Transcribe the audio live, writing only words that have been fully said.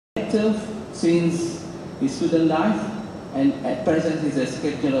active since his student life, and at present he's a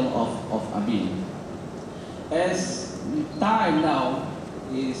scheduler of ABIN. As time now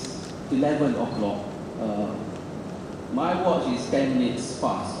is 11 o'clock, my watch is 10 minutes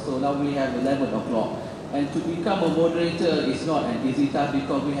fast, so now we have 11 o'clock. And to become a moderator is not an easy task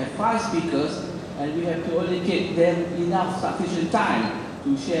because we have 5 speakers and we have to allocate them enough sufficient time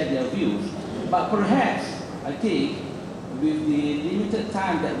to share their views. But perhaps, I think, with the limited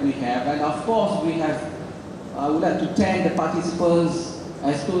time that we have, and of course we have, I would like to thank the participants.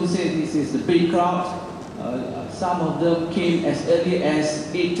 As Tun said, this is the big crowd. Some of them came as early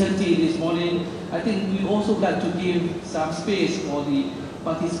as 8:30 this morning. I think we also would like to give some space for the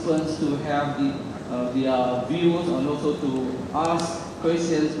participants to have their views and also to ask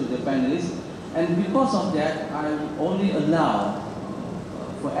questions to the panelists. And because of that, I only allow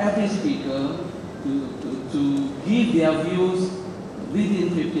for every speaker to give their views within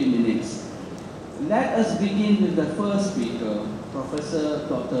 15 minutes. Let us begin with the first speaker, Professor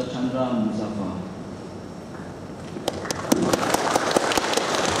Dr. Chandra Muzaffar.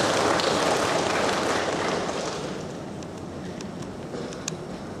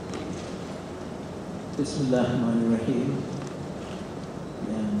 Bismillahirrahmanirrahim.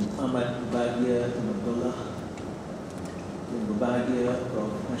 Yang amat berbahagia Tuan Abdullah, yang berbahagia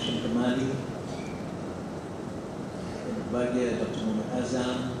Prof. Hashim Kamali, yang berbahagia Dr. Muhammad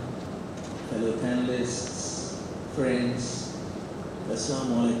Azam, fellow panelists, friends,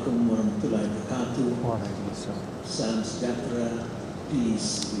 Assalamualaikum warahmatullahi wabarakatuh. Salam sejahtera,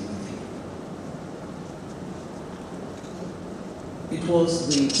 peace be with you. It was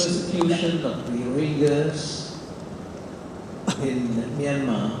the persecution of the Rohingyas in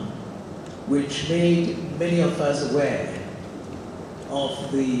Myanmar which made many of us aware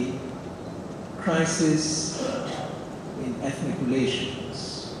of the crisis in ethnic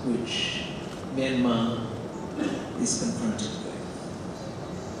relations which Myanmar is confronted with.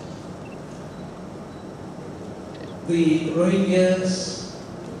 The Rohingyas,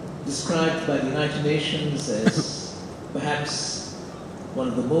 described by the United Nations as perhaps one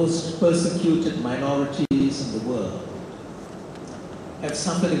of the most persecuted minorities in the world, have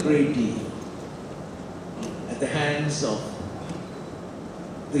suffered a great deal at the hands of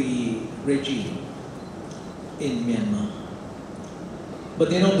the regime in Myanmar. But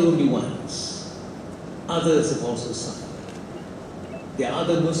they're not the only ones. Others have also suffered. There are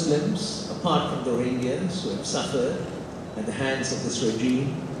other Muslims, apart from the Rohingyas, who have suffered at the hands of this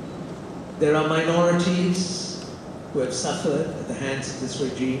regime. There are minorities who have suffered at the hands of this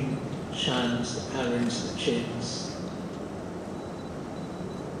regime, Shans, the Parents, the Chins.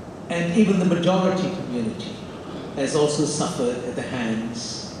 And even the majority community has also suffered at the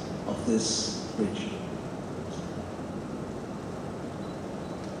hands of this regime.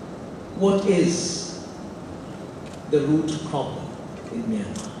 What is the root problem in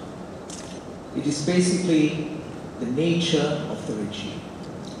Myanmar? It is basically the nature of the regime.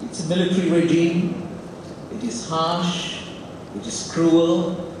 It's a military regime. It is harsh, it is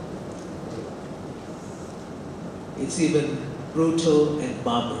cruel, it's even brutal and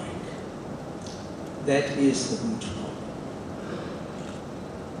barbaric. That is the root problem.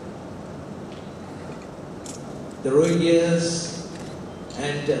 The Rohingyas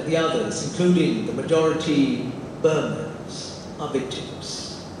and the others, including the majority Burmans, are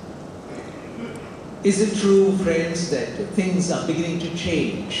victims. Is it true, friends, that things are beginning to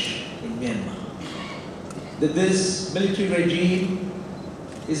change in Myanmar? That this military regime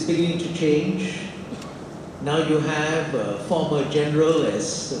is beginning to change? Now you have a former general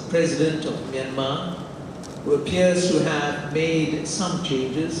as the president of Myanmar, who appears to have made some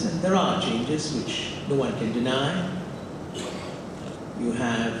changes, and there are changes which no one can deny. You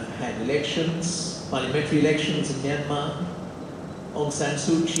have had elections, parliamentary elections in Myanmar. Aung San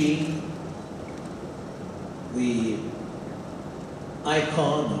Suu Kyi, the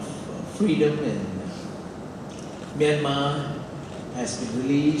icon of freedom in Myanmar, has been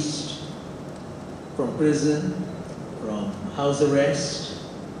released from prison, from house arrest.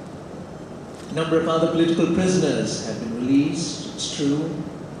 A number of other political prisoners have been released, it's true.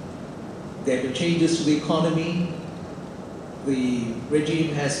 There have been changes to the economy. The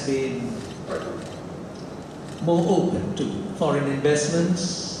regime has been more open to foreign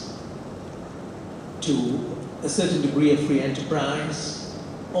investments, to a certain degree of free enterprise.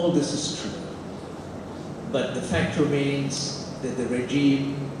 All this is true. But the fact remains that the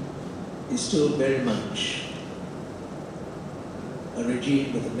regime is still very much a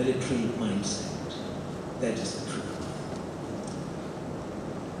regime with a military mindset. That is the truth.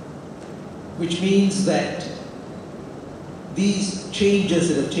 Which means that these changes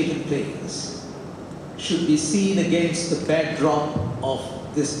that have taken place should be seen against the backdrop of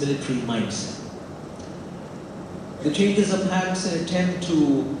this military mindset. The changes are perhaps an attempt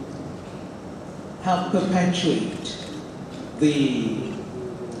to help perpetuate the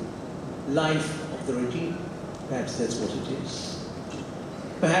life of the regime. Perhaps that's what it is.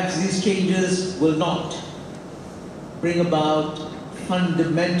 Perhaps these changes will not bring about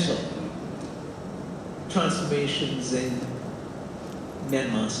fundamental transformations in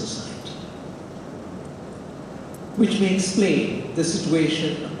Myanmar society, which may explain the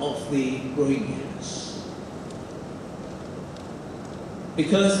situation of the Rohingyas.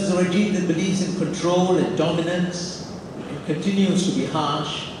 Because it's a regime that believes in control and dominance and continues to be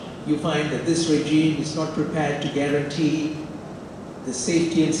harsh, you find that this regime is not prepared to guarantee the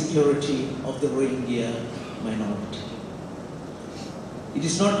safety and security of the Rohingya minority. It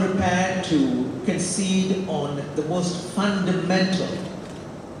is not prepared to concede on the most fundamental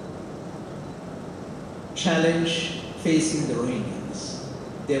challenge facing the Rohingyas,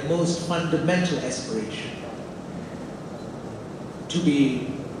 their most fundamental aspiration to be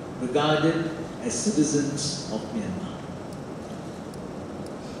regarded as citizens of Myanmar.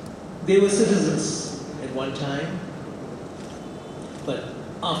 They were citizens at one time, but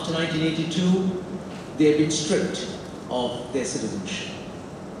after 1982, they have been stripped of their citizenship,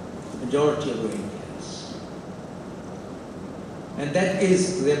 the majority of Rohingyas. And that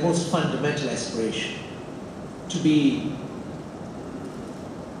is their most fundamental aspiration, to be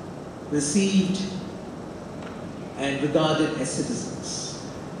received and regarded as citizens.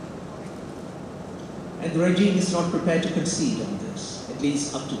 And the regime is not prepared to concede on this, at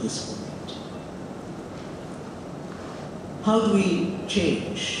least up to this point. How do we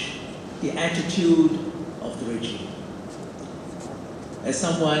change the attitude of the regime? As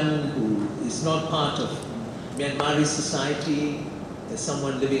someone who is not part of Myanmari society, as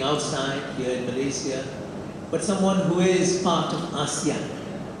someone living outside here in Malaysia, but someone who is part of ASEAN,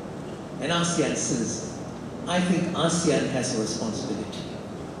 an ASEAN citizen, I think ASEAN has a responsibility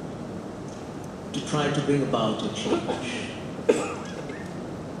to try to bring about a change.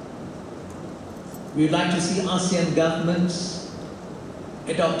 We would like to see ASEAN governments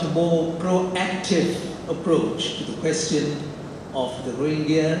adopt a more proactive approach to the question of the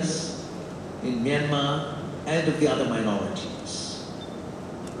Rohingyas in Myanmar and of the other minorities.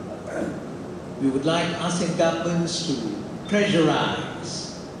 We would like ASEAN governments to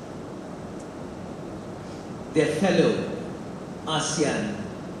pressurize their fellow ASEAN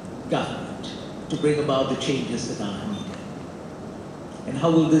government to bring about the changes that are needed. And how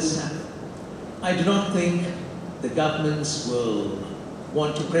will this happen? I do not think the governments will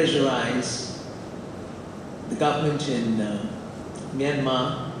want to pressurize the government in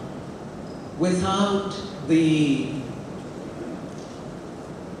Myanmar without the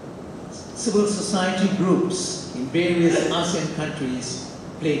civil society groups in various ASEAN countries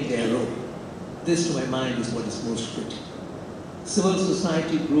playing their role. This, to my mind, is what is most critical. Civil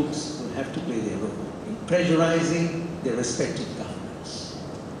society groups will have to play their role in pressurizing their respective governments.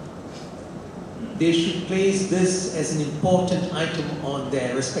 They should place this as an important item on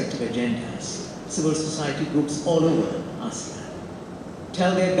their respective agendas. Civil society groups all over ASEAN.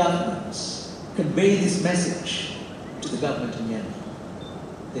 Tell their governments, convey this message to the government in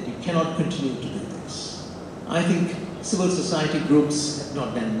Myanmar, that you cannot continue to do this. I think civil society groups have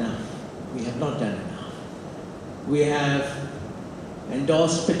not done enough. We have not done enough. We have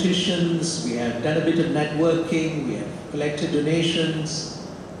endorsed petitions, we have done a bit of networking, we have collected donations,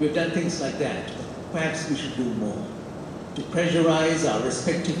 we have done things like that. But perhaps we should do more to pressurize our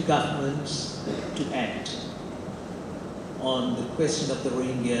respective governments to act on the question of the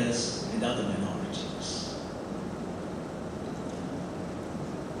Rohingyas and other minorities.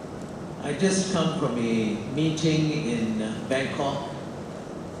 I just come from a meeting in Bangkok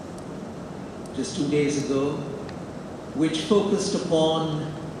just 2 days ago, which focused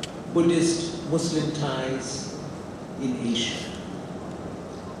upon Buddhist-Muslim ties in Asia.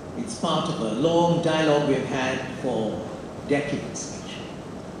 It's part of a long dialogue we've had for decades, actually.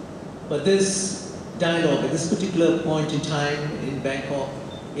 But this dialogue at this particular point in time in Bangkok,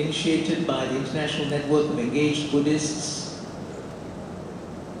 initiated by the International Network of Engaged Buddhists,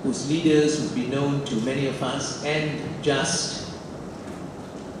 whose leaders would be known to many of us, and JUST,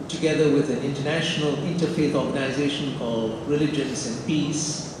 together with an international interfaith organization called Religions and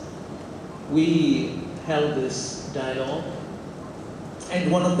Peace, we held this dialogue.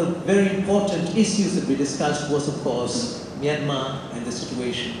 And one of the very important issues that we discussed was, of course, Myanmar and the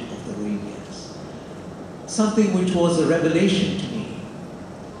situation of the Rohingyas. Something which was a revelation to me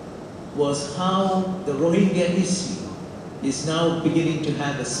was how the Rohingya issue is now beginning to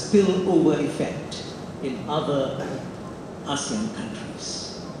have a spillover effect in other ASEAN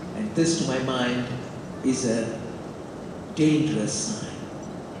countries. And this, to my mind, is a dangerous sign.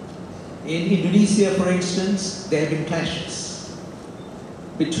 In Indonesia, for instance, there have been clashes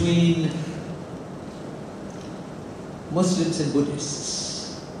between Muslims and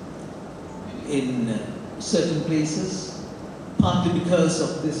Buddhists in certain places, partly because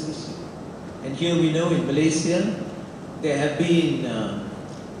of this issue. And here we know in Malaysia, there have been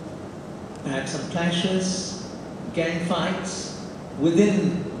perhaps some clashes, gang fights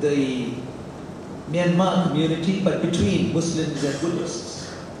within the Myanmar community, but between Muslims and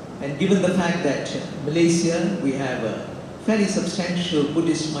Buddhists. And given the fact that Malaysia, we have a fairly substantial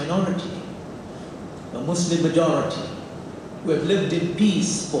Buddhist minority, a Muslim majority, who have lived in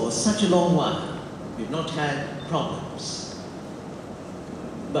peace for such a long while, we've not had problems.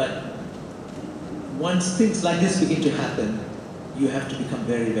 But once things like this begin to happen, you have to become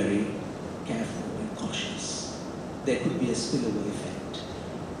very, very careful and cautious. There could be a spillover effect.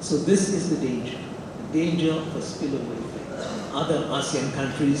 So this is the danger of a spillover effect. Other ASEAN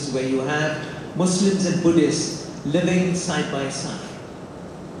countries where you have Muslims and Buddhists living side by side.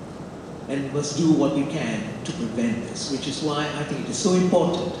 And we must do what we can to prevent this, which is why I think it is so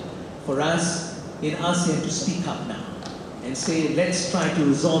important for us in ASEAN to speak up now and say, let's try to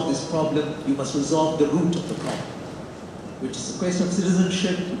resolve this problem. You must resolve the root of the problem, which is the question of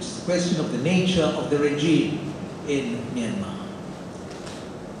citizenship, which is the question of the nature of the regime in Myanmar.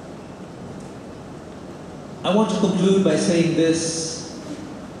 I want to conclude by saying this,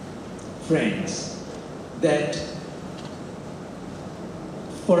 friends, that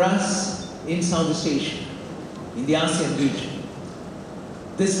for us in Southeast Asia, in the ASEAN region,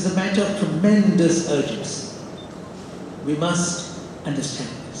 this is a matter of tremendous urgency. We must understand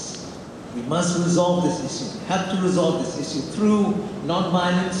this. We must resolve this issue. We have to resolve this issue through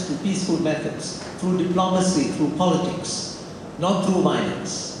non-violence, through peaceful methods, through diplomacy, through politics, not through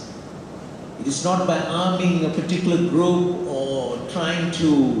violence. It is not by arming a particular group or trying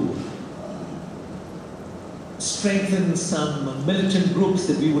to strengthen some militant groups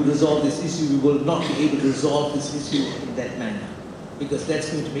that we will resolve this issue. We will not be able to resolve this issue in that manner, because that's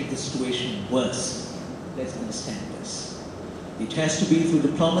going to make the situation worse. Let's understand this. It has to be through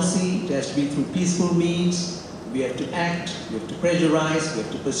diplomacy, it has to be through peaceful means. We have to act, we have to pressurize, we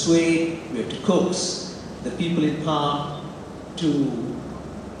have to persuade, we have to coax the people in power to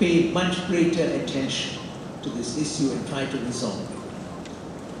pay much greater attention to this issue and try to resolve it.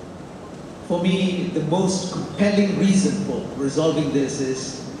 For me, the most compelling reason for resolving this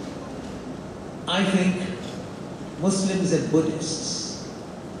is, I think Muslims and Buddhists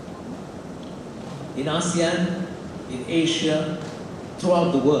in ASEAN, in Asia,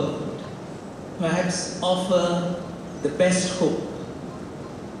 throughout the world, perhaps offer the best hope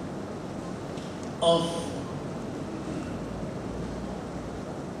of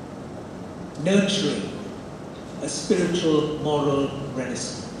nurturing a spiritual, moral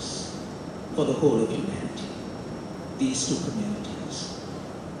renaissance for the whole of humanity. These two communities,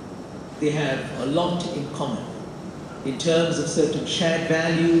 they have a lot in common in terms of certain shared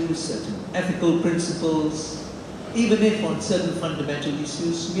values, certain ethical principles, even if on certain fundamental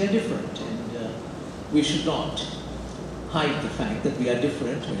issues we are different, and we should not hide the fact that we are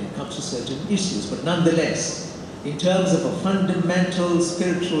different when it comes to certain issues. But nonetheless, in terms of a fundamental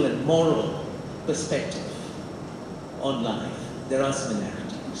spiritual and moral perspective on life, there are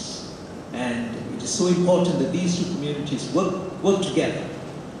similarities. And it is so important that these two communities work together.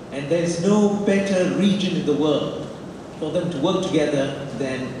 And there is no better region in the world for them to work together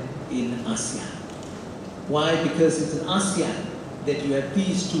than in ASEAN. Why? Because it's in ASEAN that you have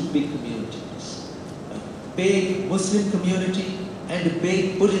these two big communities. A big Muslim community and a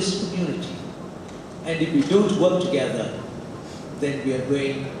big Buddhist community. And if we don't work together, then we are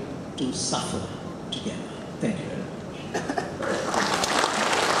going to suffer together. Thank you very much.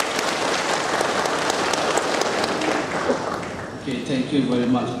 Okay, thank you very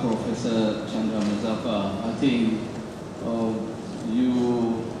much, Professor Chandra Muzaffar. I think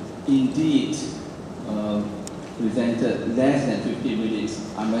you indeed presented less than 50 minutes.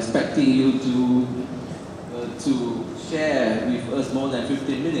 I'm expecting you to share with us more than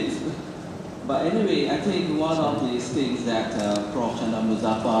 15 minutes. But anyway, I think one of these things that Prof. Chandra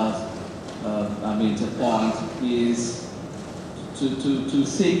Muzaffar's point is to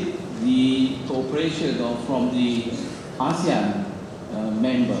seek the cooperation from the ASEAN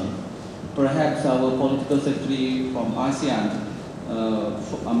member. Perhaps our political secretary from ASEAN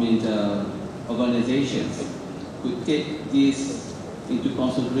organizations could take this into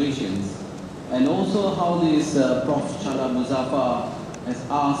consideration and also how this Prof. Chandra Muzaffar has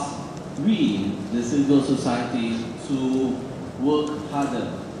asked we, the civil society, to work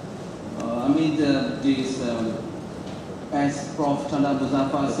harder. As Prof. Chandra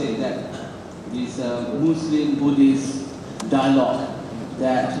Muzaffar said, that this Muslim-Buddhist dialogue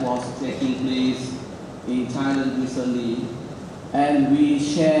that was taking place in Thailand recently, and we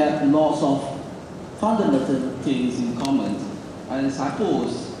share lots of fundamental things in common. And I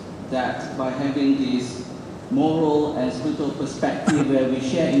suppose that by having this moral and spiritual perspective where we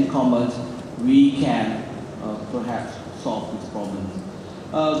share in common, we can perhaps solve this problem.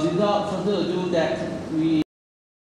 Without further ado, that we